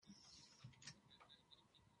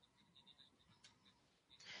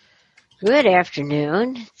Good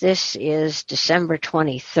afternoon. This is December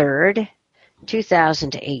 23rd,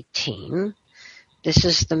 2018. This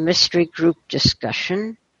is the Mystery Group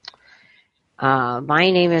discussion.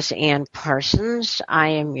 My name is Ann Parsons. I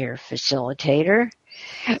am your facilitator.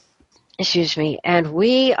 And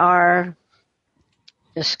we are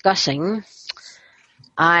discussing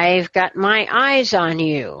I've Got My Eyes on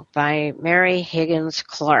You by Mary Higgins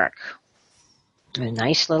Clark. A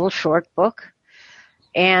nice little short book.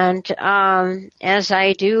 And as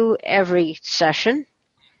I do every session,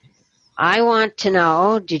 I want to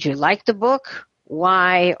know, did you like the book?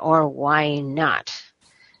 Why or why not?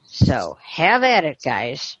 So have at it,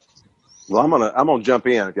 guys. Well, I'm gonna jump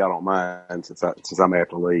in if y'all don't mind, since I'm gonna have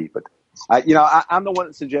to leave. But I'm the one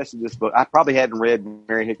that suggested this book. I probably hadn't read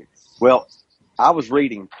Mary Higgins. Well, I was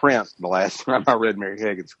reading print the last time I read Mary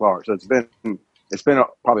Higgins Clark, so it's been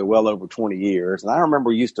probably well over 20 years. And I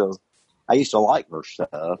remember I used to like her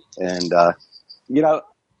stuff, and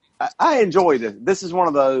I enjoyed it. This is one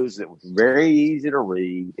of those that was very easy to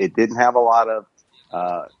read. It didn't have a lot of,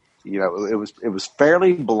 it was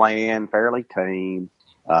fairly bland, fairly tame.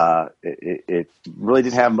 It really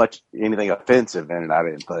didn't have anything offensive in it, I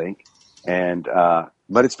didn't think, and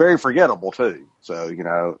but it's very forgettable too. So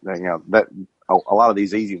that a lot of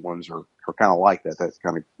these easy ones are kind of like that. That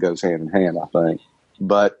kind of goes hand in hand, I think.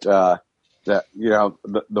 But the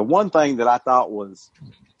one thing that I thought was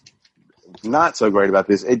not so great about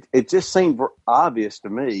this, it just seemed obvious to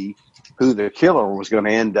me who the killer was going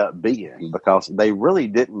to end up being, because they really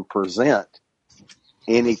didn't present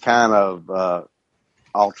any kind of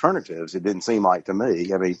alternatives. It didn't seem like to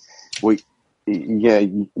me. I mean,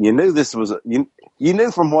 you knew this was you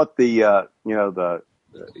knew from what the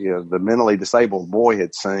mentally disabled boy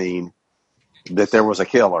had seen that there was a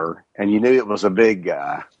killer, and you knew it was a big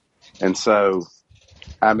guy. And so,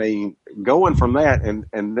 I mean, going from that, and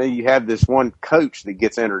then you have this one coach that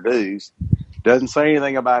gets introduced, doesn't say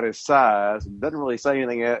anything about his size, doesn't really say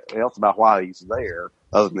anything else about why he's there,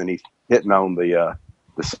 other than he's hitting on the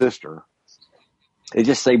sister. It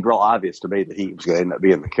just seemed real obvious to me that he was going to end up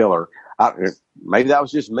being the killer. Maybe that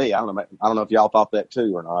was just me. I don't know if y'all thought that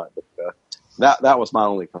too or not. But that was my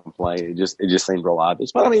only complaint. It just seemed real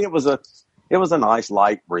obvious. But I mean, it was a nice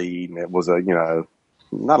light read, and it was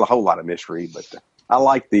not a whole lot of mystery, but I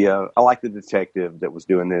liked the detective that was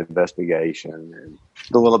doing the investigation, and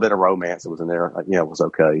the little bit of romance that was in there. Was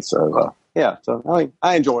okay. So so I mean,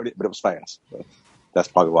 I enjoyed it, but it was fast. So that's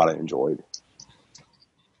probably what I enjoyed.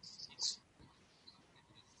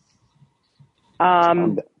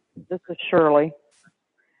 This is Shirley.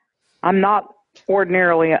 I'm not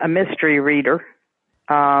ordinarily a mystery reader,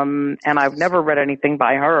 and I've never read anything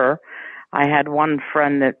by her. I had one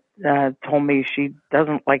friend that told me she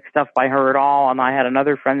doesn't like stuff by her at all, and I had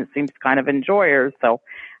another friend that seems to kind of enjoy her, so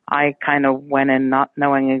I kind of went in not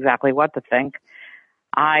knowing exactly what to think.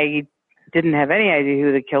 I didn't have any idea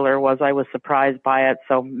who the killer was. I was surprised by it,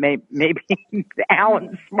 so maybe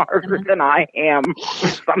Alan's smarter than I am, or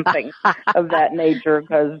something of that nature,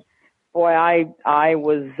 because, boy, I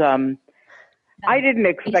was, I didn't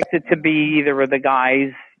expect it to be either of the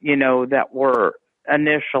guys, that were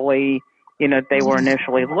initially, they were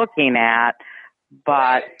initially looking at,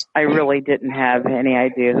 but I really didn't have any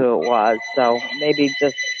idea who it was. So maybe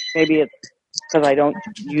it's because I don't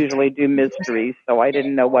usually do mysteries, so I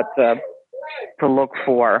didn't know what to look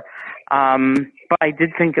for. But I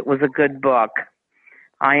did think it was a good book.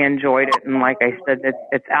 I enjoyed it, and like I said,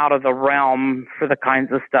 it's out of the realm for the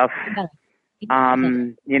kinds of stuff,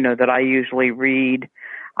 that I usually read.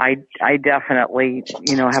 I definitely,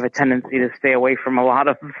 have a tendency to stay away from a lot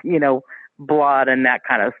of, blood and that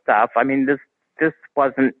kind of stuff. I mean, this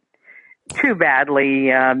wasn't too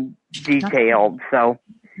badly detailed, so,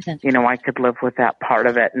 I could live with that part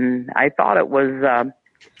of it. And I thought it was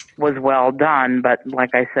well done, but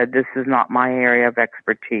like I said, this is not my area of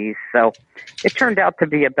expertise. So it turned out to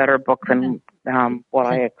be a better book than what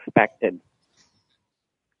I expected.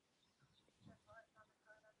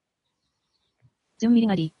 Zoom meeting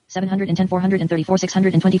ID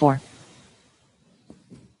 710-434-624.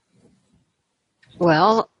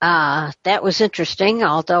 Well, that was interesting,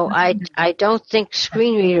 although I don't think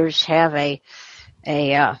screen readers have a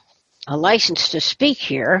license to speak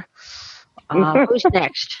here. Who's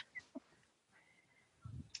next?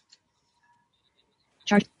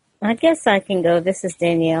 I guess I can go. This is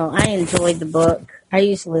Danielle. I enjoyed the book. I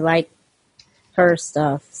usually like her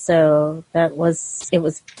stuff, so it was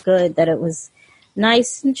good that it was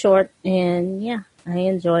nice and short, and yeah, I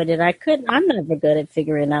enjoyed it. I'm never good at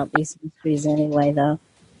figuring out these mysteries anyway, though.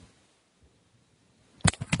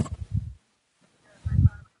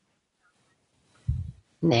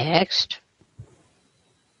 Next.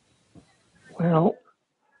 Well,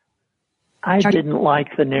 I didn't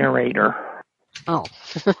like the narrator. Oh.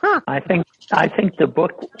 I think the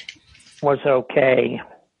book was okay,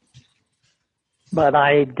 but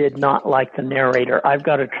I did not like the narrator. I've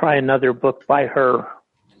got to try another book by her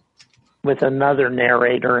with another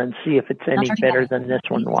narrator and see if it's any better than this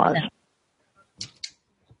one was.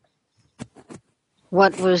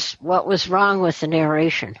 What was wrong with the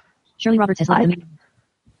narration? Shirley Roberts has left the meeting.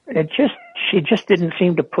 She just didn't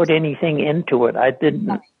seem to put anything into it. I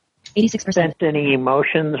didn't 86%. sense any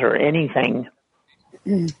emotions or anything.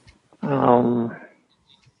 Well,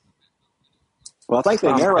 I think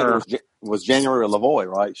the narrator was January LaVoy,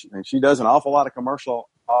 right? And she does an awful lot of commercial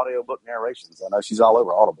audiobook narrations. I know she's all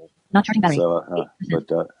over Audible. Not charging battery. So,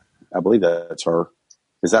 but I believe that's her.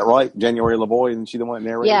 Is that right? January LaVoy, and she the one that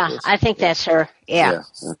narrated Yeah, this? I think that's her. Yeah.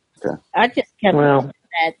 Okay. I just kept thinking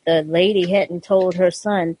that the lady hadn't told her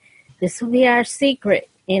son, this will be our secret.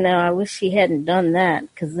 You know, I wish she hadn't done that,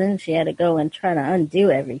 because then she had to go and try to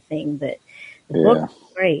undo everything. But the book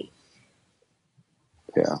was great.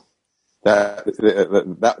 Yeah.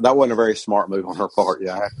 That wasn't a very smart move on her part.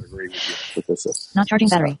 Yeah, I have to agree with you with this. Not charging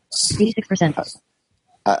battery. 86%.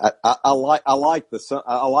 I like the son.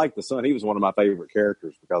 I like the son. He was one of my favorite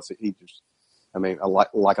characters because he just, I mean,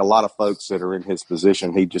 like a lot of folks that are in his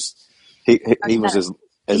position, he was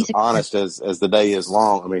as honest as the day is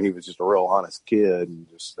long. I mean, he was just a real honest kid, and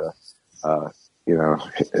just you know,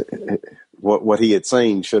 what he had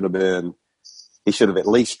seen should have been. He should have at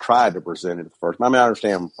least tried to present it at first. I mean, I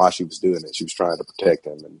understand why she was doing it. She was trying to protect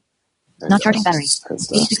him. And not charging battery.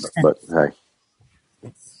 But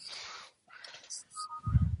hey.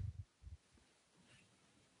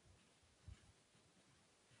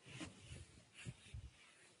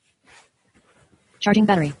 Charging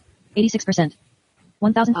battery. 86%.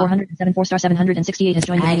 1,407 4-star 768 has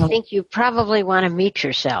joined the I think you probably want to mute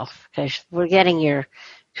yourself, because we're getting your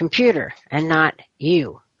computer and not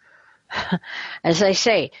you. As I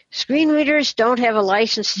say, screen readers don't have a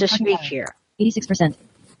license to speak here. 86%.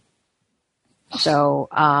 So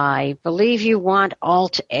I believe you want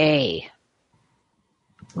Alt-A,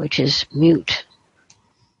 which is mute,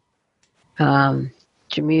 to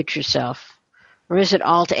mute yourself. Or is it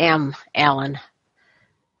Alt-M, Alan?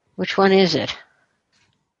 Which one is it?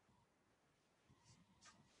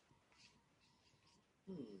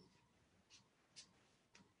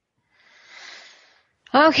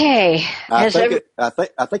 Okay. I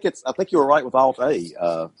think you were right with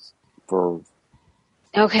Alt-A for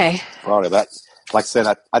okay. Probably that. Like I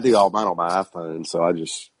said, I do all mine on my iPhone, so I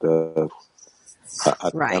just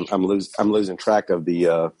right. I'm losing track of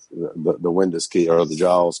the Windows key or the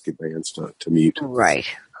JAWS commands to mute. Right.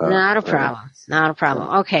 Not a problem. Not a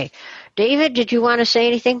problem. Okay. David, did you want to say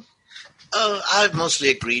anything? I've mostly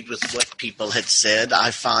agreed with what people had said.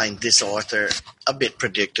 I find this author a bit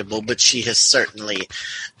predictable, but she has certainly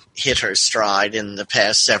hit her stride in the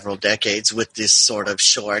past several decades with this sort of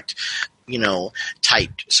short,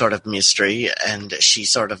 tight sort of mystery, and she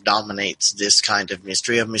sort of dominates this kind of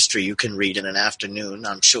mystery, a mystery you can read in an afternoon.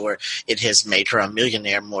 I'm sure it has made her a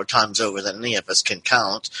millionaire more times over than any of us can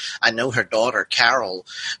count. I know her daughter, Carol,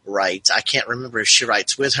 writes. I can't remember if she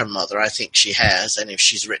writes with her mother. I think she has, and if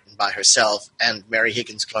she's written by herself. And Mary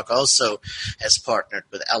Higgins Clark also has partnered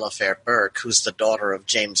with Ella Fair Burke, who's the daughter of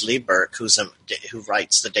James Lee Burke, who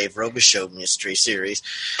writes the Dave Robichaux mystery series.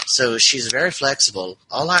 So she's very flexible.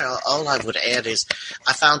 All I would add is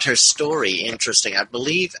I found her story interesting. I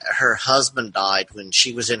believe her husband died when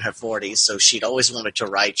she was in her 40s, so she'd always wanted to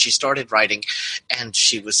write. She started writing, and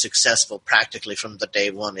she was successful practically from the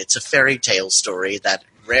day one. It's a fairy tale story that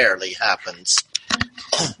rarely happens.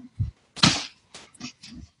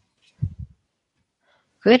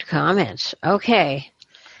 Good comments. Okay.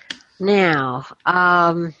 Now,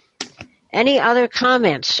 any other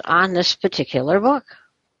comments on this particular book?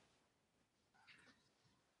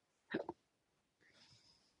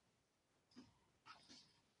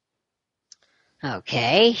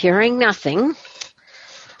 Okay, hearing nothing.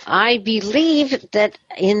 I believe that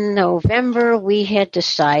in November we had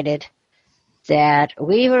decided that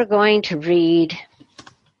we were going to read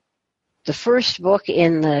the first book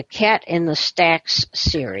in the Cat in the Stacks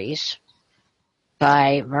series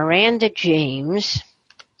by Miranda James,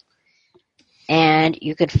 and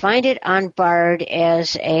you could find it on Bard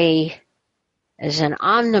as an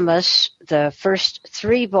omnibus. The first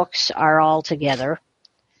 3 books are all together.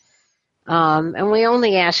 And we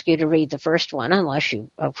only ask you to read the first one, unless you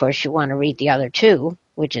want to read the other 2,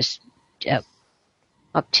 which is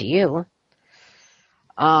up to you.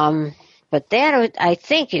 But that, I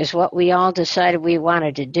think, is what we all decided we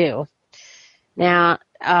wanted to do. Now,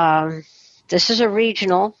 this is a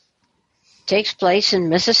regional, takes place in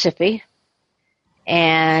Mississippi,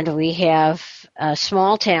 and we have a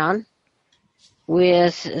small town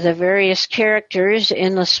with the various characters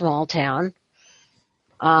in the small town.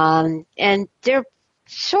 And they're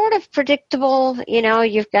sort of predictable.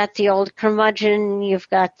 You've got the old curmudgeon, you've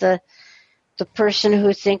got the person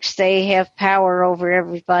who thinks they have power over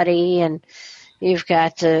everybody, and you've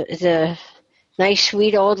got the nice,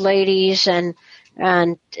 sweet old ladies and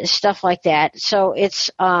stuff like that. So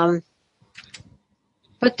it's, but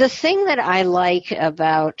the thing that I like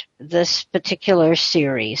about this particular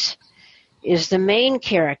series is the main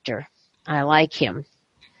character. I like him.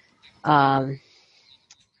 And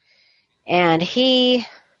he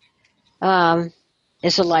is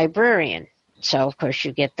a librarian. So, of course,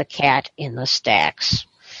 you get the cat in the stacks.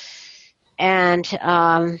 And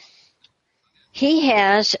he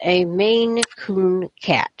has a Maine Coon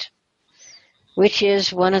cat, which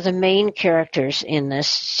is one of the main characters in this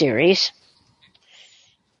series.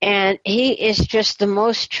 And he is just the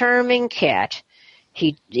most charming cat.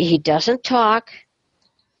 He doesn't talk.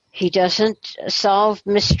 He doesn't solve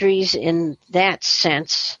mysteries in that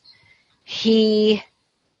sense. He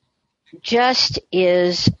just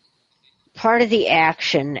is part of the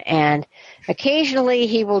action, and occasionally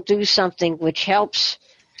he will do something which helps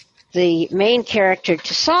the main character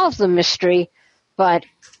to solve the mystery, but,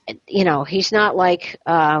 he's not like,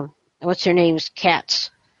 what's her name's cats,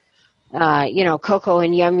 Coco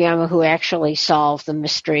and Yum Yum, who actually solve the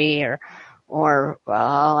mystery, or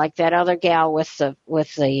like that other gal with the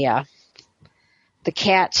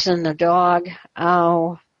cats and the dog.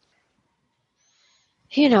 Oh,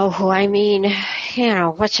 you know who I mean,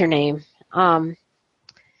 what's her name?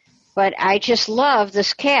 But I just love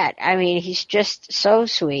this cat. I mean, he's just so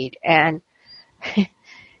sweet, and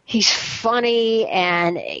he's funny,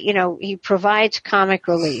 and, he provides comic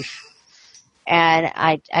relief, and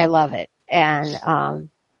I love it. And,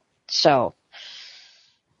 so,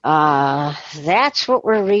 that's what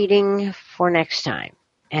we're reading for next time.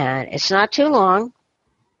 And it's not too long.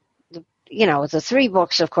 The 3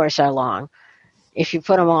 books, of course, are long if you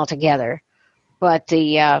put them all together, but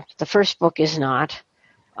the first book is not.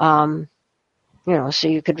 So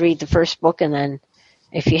you could read the first book, and then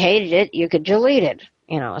if you hated it, you could delete it.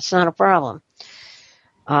 It's not a problem.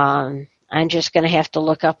 I'm just going to have to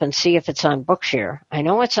look up and see if it's on Bookshare. I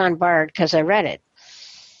know it's on Bard because I read it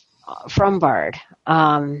from Bard.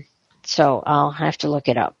 So I'll have to look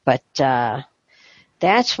it up. But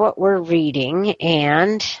that's what we're reading,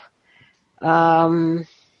 and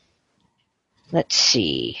let's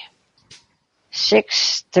see.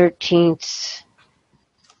 6th, 13th,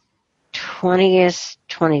 20th,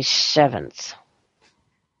 27th.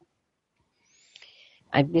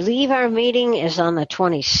 I believe our meeting is on the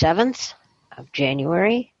 27th of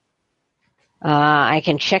January. I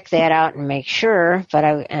can check that out and make sure,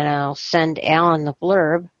 and I'll send Alan the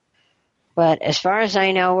blurb. But as far as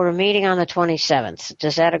I know, we're meeting on the 27th.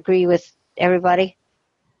 Does that agree with everybody?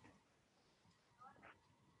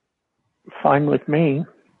 Fine with me.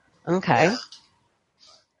 Okay.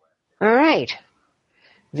 All right.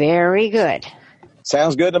 Very good.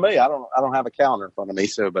 Sounds good to me. I don't have a calendar in front of me,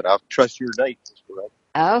 but I'll trust your date.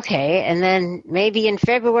 Okay, and then maybe in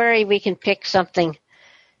February we can pick something,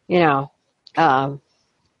 nice and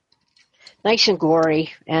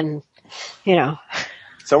gory, and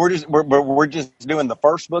So we're just doing the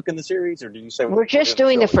first book in the series, or did you say we're just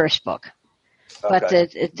doing the first book? Okay. But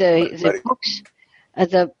the books,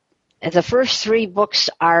 the first 3 books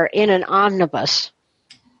are in an omnibus,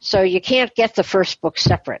 so you can't get the first book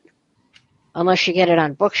separate, unless you get it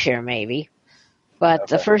on Bookshare, maybe. But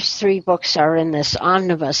the first 3 books are in this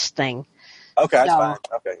omnibus thing. Okay, that's fine.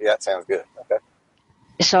 Okay, yeah, that sounds good. Okay.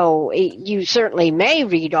 So you certainly may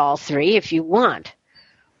read all 3 if you want,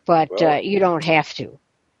 but you don't have to.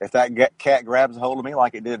 If that cat grabs a hold of me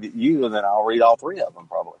like it did you, then I'll read all 3 of them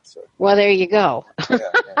probably. So. Well, there you go. Yeah,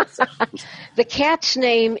 so. The cat's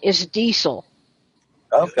name is Diesel.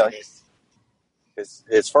 Okay.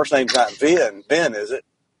 His first name's not Ben, is it?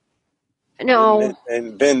 No.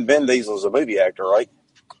 And Ben Diesel's a movie actor, right?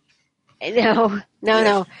 No.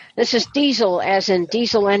 This is Diesel, as in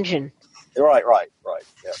diesel engine. Right.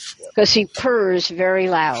 Yeah. Because he purrs very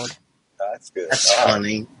loud. That's good. That's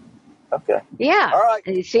funny. Okay. Yeah. All right.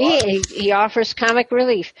 You see, right. He offers comic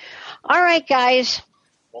relief. All right, guys.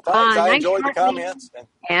 Well, thanks. I enjoyed the comments.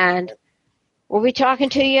 And we'll be talking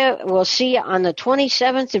to you. We'll see you on the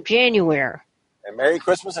 27th of January. And Merry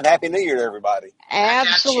Christmas and Happy New Year to everybody.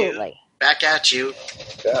 Absolutely. Back at you.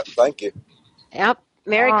 Yeah, thank you. Yep.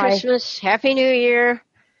 Merry Christmas. Happy New Year.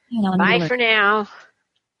 Bye for now.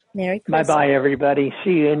 Merry Bye Christmas. bye, everybody.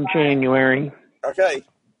 See you in January. Okay.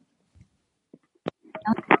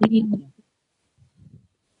 Leave meeting.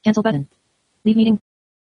 Cancel button. Leave meeting.